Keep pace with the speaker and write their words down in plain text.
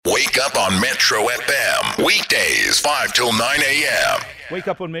Up on Metro FM. Weekdays, 5 till 9 a.m. Wake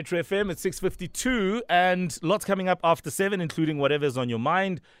Up on Metro FM at 6:52 and lots coming up after 7, including whatever's on your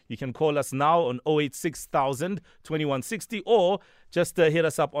mind. You can call us now on 086,000 2160 or just hit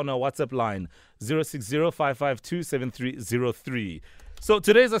us up on our WhatsApp line 060-552-7303. So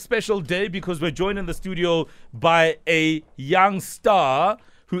today's a special day because we're joined in the studio by a young star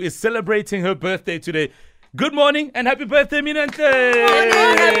who is celebrating her birthday today. Good morning and happy birthday, Minenhle!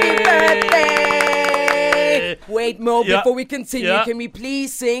 Happy birthday! Wait, Mo, before we continue, can we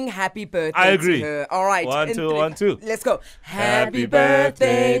please sing happy birthday I agree. to her? All right. 1, 2, 1, 2. Let's go. Happy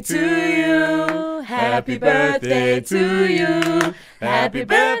birthday to you. Happy birthday to you. Happy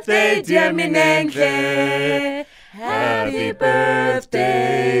birthday, dear Minenhle. Happy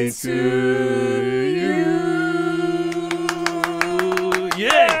birthday to you.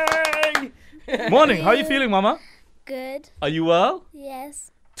 Yay! Morning, how are you feeling, Mama? Good. Are you well?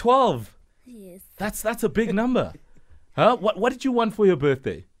 Yes. 12. Yes. That's a big number. Huh? What did you want for your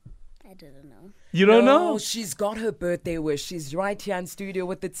birthday? I don't know. You don't know? She's got her birthday wish. She's right here in studio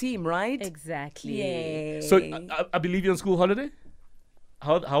with the team, right? Exactly. Yay. So I believe you're on school holiday?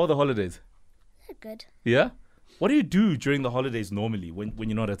 How are the holidays? They're good. Yeah? What do you do during the holidays normally when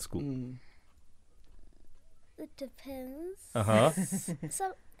you're not at school? It depends. Uh-huh.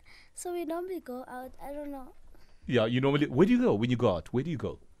 So we normally go out. I don't know. Yeah, you normally... Where do you go when you go out? Where do you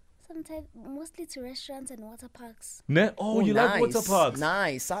go? Sometimes, mostly to restaurants and water parks. Oh, you like water parks?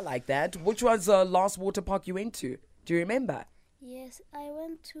 Nice, I like that. Which was the last water park you went to? Do you remember? Yes, I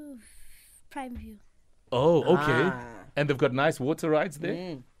went to Prime View. Oh, okay. Ah. And they've got nice water rides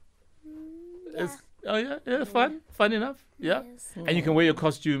there? Yeah. Fun enough. Yeah. Yes. And you can wear your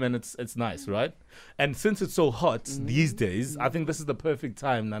costume and it's nice, right? And since it's so hot these days, I think this is the perfect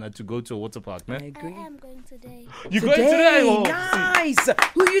time, Nana, to go to a water park, I ne? I agree. am going today. You're going today? Oh, Nice.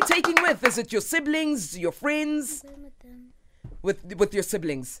 Who are you taking with? Is it your siblings, your friends? Going with them. With your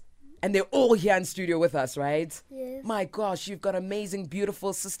siblings. And they're all here in studio with us, right? Yes. My gosh, you've got amazing,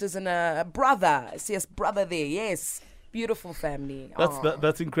 beautiful sisters and a brother. I see a brother there, yes. Beautiful family. Aw.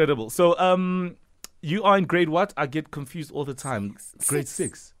 That's incredible. So, you are in grade what? I get confused all the time. Grade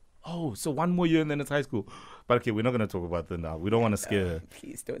 6. Oh, so one more year and then it's high school. But okay, we're not going to talk about that now. We don't want to scare her.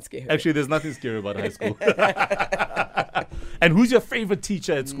 Please don't scare her. Actually, there's nothing scary about high school. And who's your favorite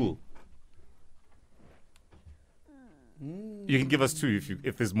teacher at school? You can give us 2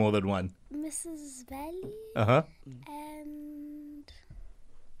 if there's more than one. Mrs. Valley Uh-huh. and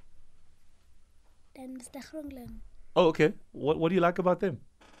Mr. Grungling. Oh, okay. What do you like about them?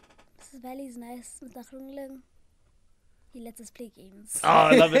 Mrs. Valley is nice. Mr. Grungling, he lets us play games. Oh,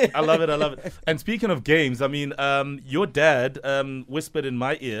 I love it. I love it. And speaking of games, I mean, your dad whispered in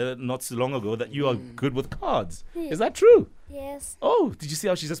my ear not so long ago that you are good with cards. Is that true? Yes. Oh, did you see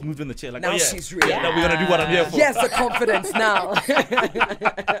how she just moved in the chair? Like, Now oh, yeah. she's real. Yeah, now we're going to do what I'm here for. Yes, the confidence now.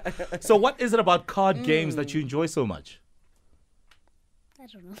 So what is it about card games that you enjoy so much? I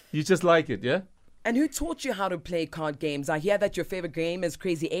don't know. You just like it, yeah? And who taught you how to play card games? I hear that your favorite game is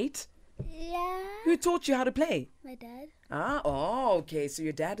Crazy 8. Yeah. Who taught you how to play? My dad. Okay. So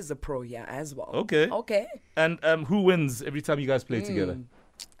your dad is a pro here as well. Okay. Okay. And who wins every time you guys play together?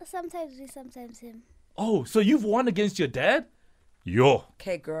 Sometimes me, sometimes him. Oh, so you've won against your dad? Yo.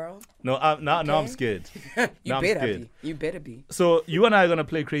 Okay, girl. No, now I'm scared. You Now I'm better scared. be. You better be. So you and I are going to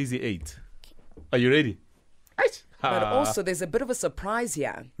play Crazy 8. Are you ready? But also, there's a bit of a surprise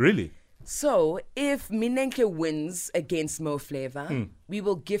here. Really? So, if Minenhle wins against Mo Flava, we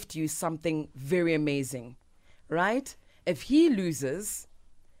will gift you something very amazing, right? If he loses,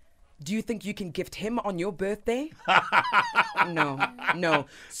 do you think you can gift him on your birthday? No.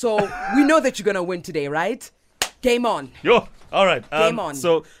 So, we know that you're going to win today, right? Game on. Yo, all right. Game on.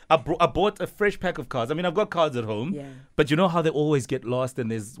 So I bought a fresh pack of cards. I mean, I've got cards at home. Yeah. But you know how they always get lost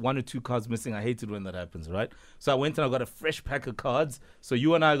and there's 1 or 2 cards missing? I hate it when that happens, right? So I went and I got a fresh pack of cards. So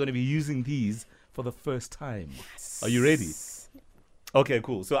you and I are going to be using these for the first time. Yes. Are you ready? Okay,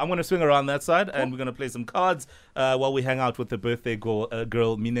 cool. So I'm going to swing around that side and we're going to play some cards while we hang out with the birthday girl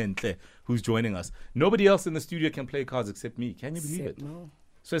Minenhle, who's joining us. Nobody else in the studio can play cards except me. Can you believe it? No.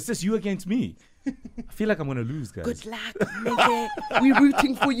 So it's just you against me. I feel like I'm going to lose, guys. Good luck, Minenhle. We're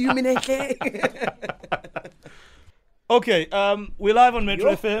rooting for you, Minenhle. Okay, we're live on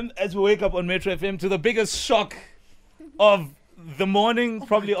Metro FM as we wake up on Metro FM to the biggest shock of the morning,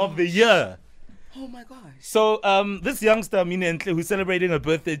 probably of the year. Oh my gosh. So this youngster, Minenhle, who's celebrating her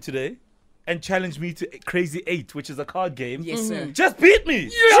birthday today and challenged me to Crazy 8, which is a card game, Yes, sir. just beat me.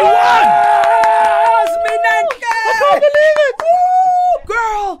 Yes, She won! Minenhle! I can't believe it. Woo,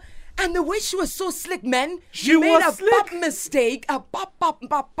 girl. And the way she was so slick, man. She You made was a slick.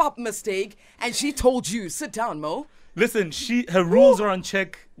 pop mistake, and she told you, sit down, Mo. Listen, her rules are on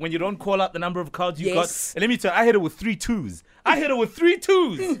check when you don't call out the number of cards you Yes. got. And let me tell you, I hit her with 3 2s.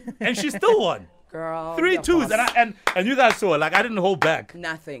 And she still won. Girl. 3 you're 2s. boss. And you guys saw, like, I didn't hold back.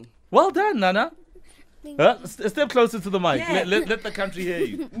 Nothing. Well done, Nana. Step closer to the mic. Yeah. Let the country hear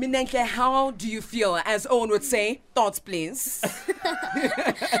you. Minenhle, how do you feel? As Owen would say, thoughts, please.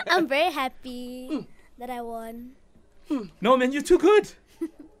 I'm very happy that I won. No, man, you're too good.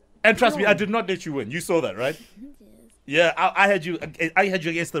 And trust me, I did not let you win. You saw that, right? Yeah, I had you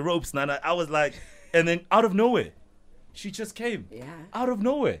against the ropes, Nana. I was like, and then out of nowhere, she just came. Yeah. Out of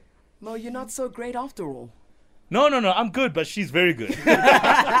nowhere. Mo, you're not so great after all. No, I'm good, but she's very good.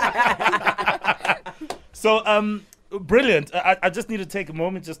 So, brilliant. I just need to take a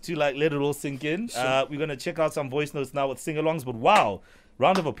moment just to like let it all sink in. We're gonna check out some voice notes now with sing-alongs, but wow,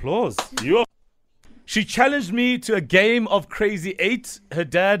 round of applause. She challenged me to a game of Crazy 8. Her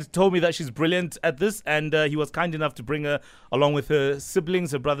dad told me that she's brilliant at this, and he was kind enough to bring her along with her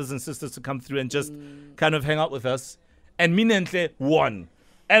siblings, her brothers and sisters, to come through and just kind of hang out with us. And Minenhle won.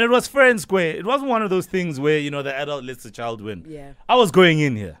 And it was fair and square. It wasn't one of those things where, you know, the adult lets the child win. Yeah. I was going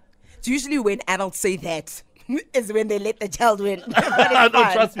in here. It's usually when adults say that is when they let the child win.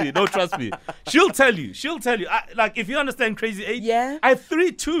 Don't trust me. She'll tell you. Like, if you understand Crazy 8, Yeah. I have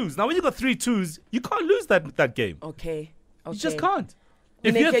 3 2s. Now, when you got 3 2s, you can't lose that game. Okay. You just can't.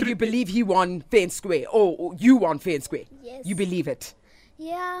 If Minenhle, have you believe he won fair and square. Or you won fair and square. Yes. You believe it.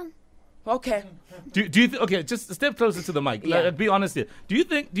 Yeah. Okay. Do you okay? Just step closer to the mic. Yeah. Like, be honest here. Do you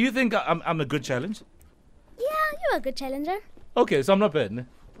think I'm a good challenge? Yeah, you're a good challenger. Okay, so I'm not bad. Ne?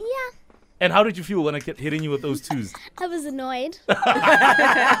 Yeah. And how did you feel when I kept hitting you with those 2s? I was annoyed.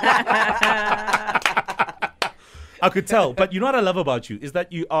 I could tell. But you know what I love about you is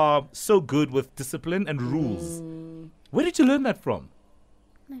that you are so good with discipline and rules. Where did you learn that from?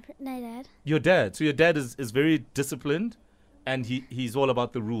 My dad. Your dad. So your dad is very disciplined, and he's all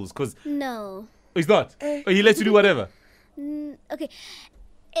about the rules. Because No. he's not. Or he lets you do whatever. Okay.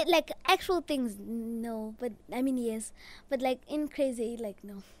 Like actual things, no. But I mean, yes. But like in Crazy, like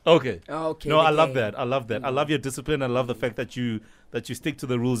no. Okay. Okay, No, the I love game. that. I love that. I love your discipline. I love the fact that you stick to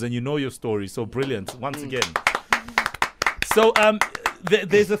the rules and you know your story. So brilliant. Once again. So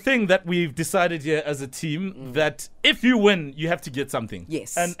there's a thing that we've decided here as a team that if you win, you have to get something.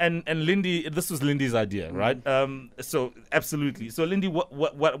 Yes. And Lindy, this was Lindy's idea, right? So absolutely. So Lindy,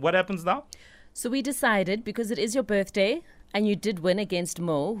 what happens now? So we decided, because it is your birthday and you did win against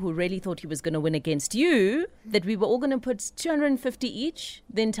Mo, who really thought he was going to win against you, that we were all going to put 250 each,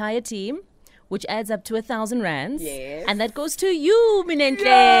 the entire team, which adds up to 1,000 rands. Yes. And that goes to you, Minenhle.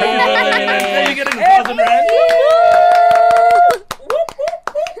 Are you getting 1,000 rand?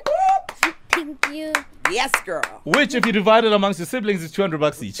 Thank you. Yes, girl. Which, if you divide it amongst your siblings, is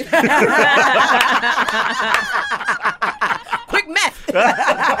 $200 each. Quick math.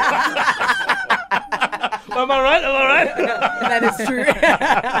 Am I right? That is true.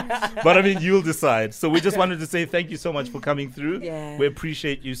 But I mean, you'll decide. So we just wanted to say thank you so much for coming through. Yeah. We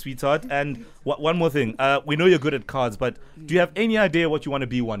appreciate you, sweetheart. And one more thing. We know you're good at cards, but do you have any idea what you want to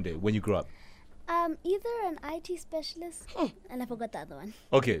be one day when you grow up? Either an IT specialist, and I forgot the other one.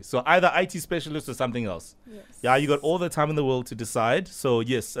 Okay, so either IT specialist or something else. Yes. Yeah, you got all the time in the world to decide. So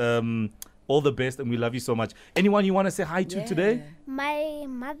yes, all the best, and we love you so much. Anyone you want to say hi to today? My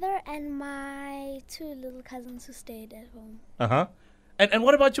mother and my 2 little cousins who stayed at home. Uh-huh. And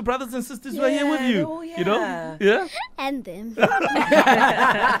what about your brothers and sisters who are here with you? oh, You know? yeah. Yeah? And them.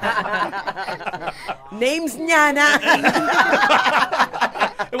 Name's Nyana.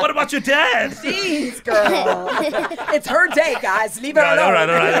 And what about your dad? Jeez, girl. It's her day, guys. Leave her alone.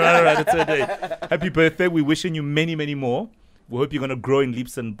 All right. It's her day. Happy birthday. We're wishing you many, many more. We hope you're going to grow in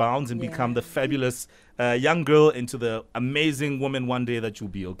leaps and bounds and become the fabulous young girl into the amazing woman one day that you'll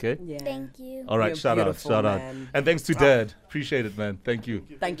be, okay? Yeah. Thank you. All right, You're shout beautiful, out. man. And thanks to Dad. Appreciate it, man. Thank you.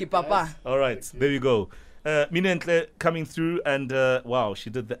 Thank you, Papa. All right, there you go. Minenhle coming through, and wow, she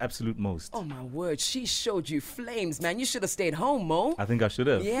did the absolute most. Oh, my word. She showed you flames, man. You should have stayed home, Mo. I think I should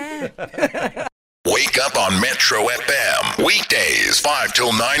have. Yeah. Wake up on Metro FM. Weekdays, 5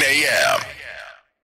 till 9 a.m.